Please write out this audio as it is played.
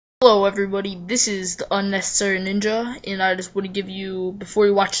Hello everybody, this is the Unnecessary Ninja, and I just want to give you, before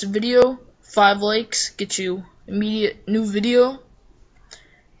you watch the video, 5 likes, get you immediate new video.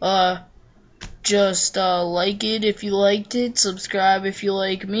 Just like it if you liked it, subscribe if you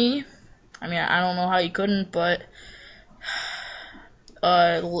like me. I mean, I don't know how you couldn't, but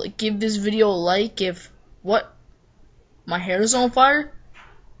give this video a like if, what? My hair is on fire?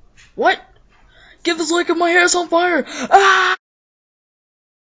 What? Give this a like if my hair is on fire! Ah!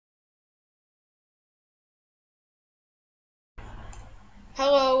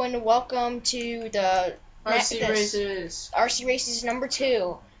 Hello and welcome to the RC Races number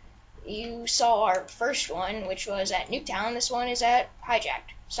 2. You saw our first one, which was at Newtown. This one is at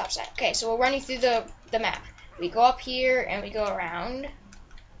Hijacked. Stop sign. Okay, so we'll run you through the map. We go up here and we go around.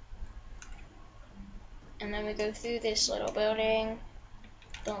 And then we go through this little building.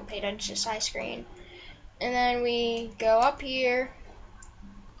 Don't pay attention to the side screen. And then we go up here.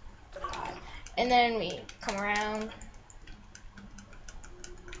 And then we come around.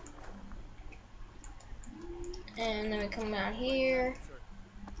 And then we come down here.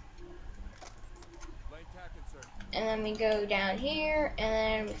 And then we go down here. And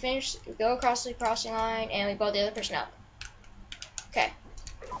then we finish, we go across the crossing line, and we blow the other person up. Okay.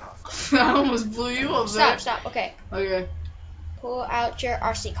 I almost blew you up there. Stop. Okay. Okay. Pull out your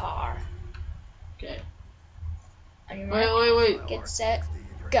RC car. Okay. On your mark, Wait. Get set.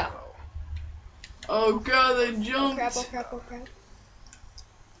 Go. Oh god, they jumped. Oh crap.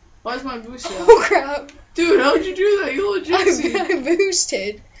 Why is my boost out? Oh crap. Dude, how'd you do that? You legit I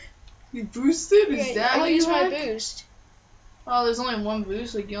boosted. You boosted? Is that how I you used my hack? boost. Oh, there's only one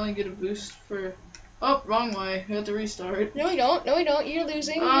boost. Like, you only get a boost for... Oh, wrong way. You have to restart. No, we don't. You're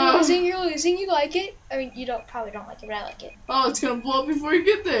losing. You're losing. You like it. I mean, you probably don't like it, but I like it. Oh, it's gonna blow up before you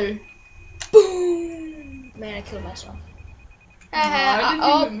get there. Boom! Man, I killed myself.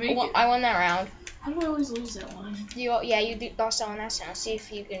 I didn't even make it. I won that round. How do I always lose that one? You lost that one last time. See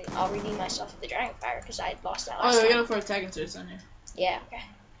if you can. I'll redeem myself with the Dragon Fire because I lost that last Oh, time. we gotta put attack inserts on here. Yeah, okay.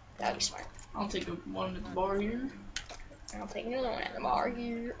 That'd be smart. I'll take one at the bar here. I'll take another one at the bar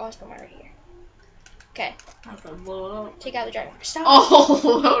here. I'll put one right here. Okay. After I blow it up. Take out the Dragon Fire. Stop.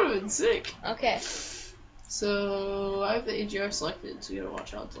 Oh, that would've been sick. Okay. So, I have the AGR selected, so you gotta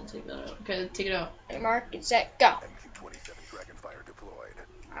watch out. Don't take that out. Okay, take it out. Mark, get set, go.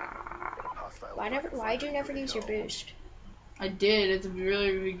 Why'd you never use your boost? I did at the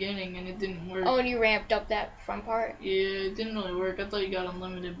very beginning, and it didn't work. Oh, and you ramped up that front part? Yeah, it didn't really work. I thought you got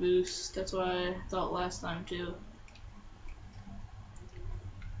unlimited boost. That's what I thought last time, too.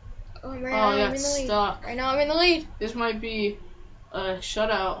 Oh, right now I'm in the lead. Stuck. Right now I'm in the lead. This might be a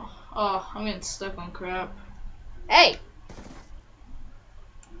shutout. Oh, I'm getting stuck on crap. Hey!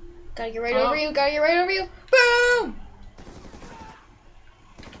 Gotta get right over you. Boom!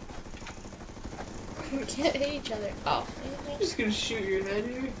 We can't hit each other. Oh. I'm just gonna shoot your head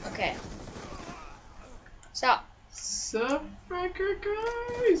here. Okay. Stop. Stop.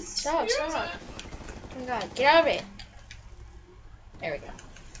 Stop. Oh my god, get out of it. There we go.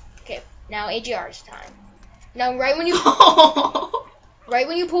 Okay, now AGR's time. Now right when you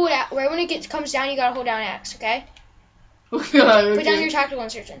pull it out, right when it comes down, you gotta hold down X, okay? Okay. Put down your tactical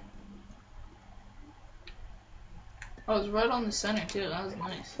insertion. I was right on the center too, that was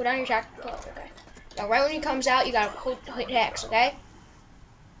nice. Put down your tactical, okay. Now right when it comes out, you gotta hit X, okay?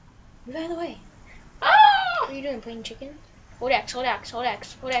 Move out of the way. Ah! What are you doing, playing chicken? Hold X. Oh, that's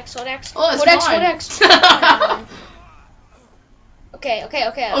Hold fine. X. Okay.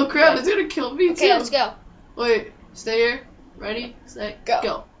 Oh crap, it's gonna kill me too. Okay, let's go. Wait, stay here. Ready, set,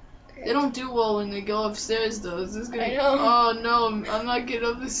 Go. Okay. They don't do well when they go upstairs though. Is this gonna... I know. Oh no, I'm not getting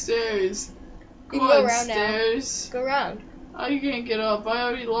up the stairs. You Come can on, go around stairs. now. Go around. How you can't get up? I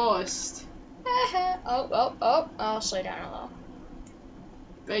already lost. Oh. I'll slow down a little.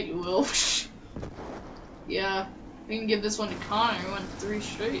 Bet you will. Yeah. We can give this one to Connor. We went 3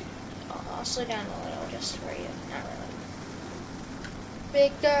 straight. I'll slow down a little just for you. Not really.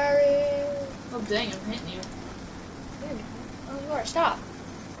 Victory! Oh dang, I'm hitting you. Oh, you are. Stop.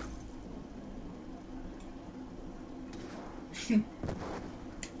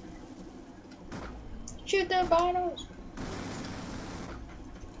 Shoot the bottles.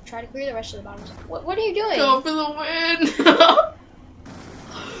 Try to clear the rest of the bottles. What are you doing? Go for the win!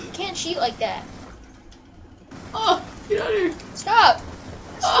 You can't cheat like that. Oh, get out of here. Stop!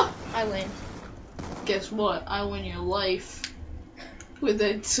 Oh. I win. Guess what? I win your life. With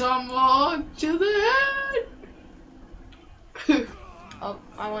a tomahawk to the head! Oh,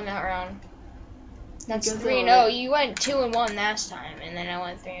 I won that round. That's Good 3-0. Lord. You went 2-1 last time, and then I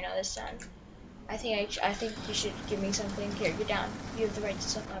went 3-0 this time. I think you should give me something. Here, get down. You have the right to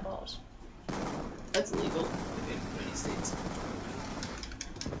suck my balls. That's illegal in many states.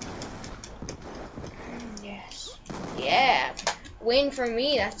 Yes. Yeah. Win for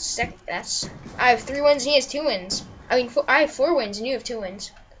me. That's. I have 3 wins and he has 2 wins. I mean, I have 4 wins and you have 2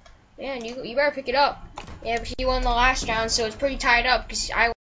 wins. Yeah, and you better pick it up. Yeah, but he won the last round, so it's pretty tied up because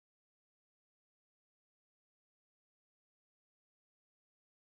I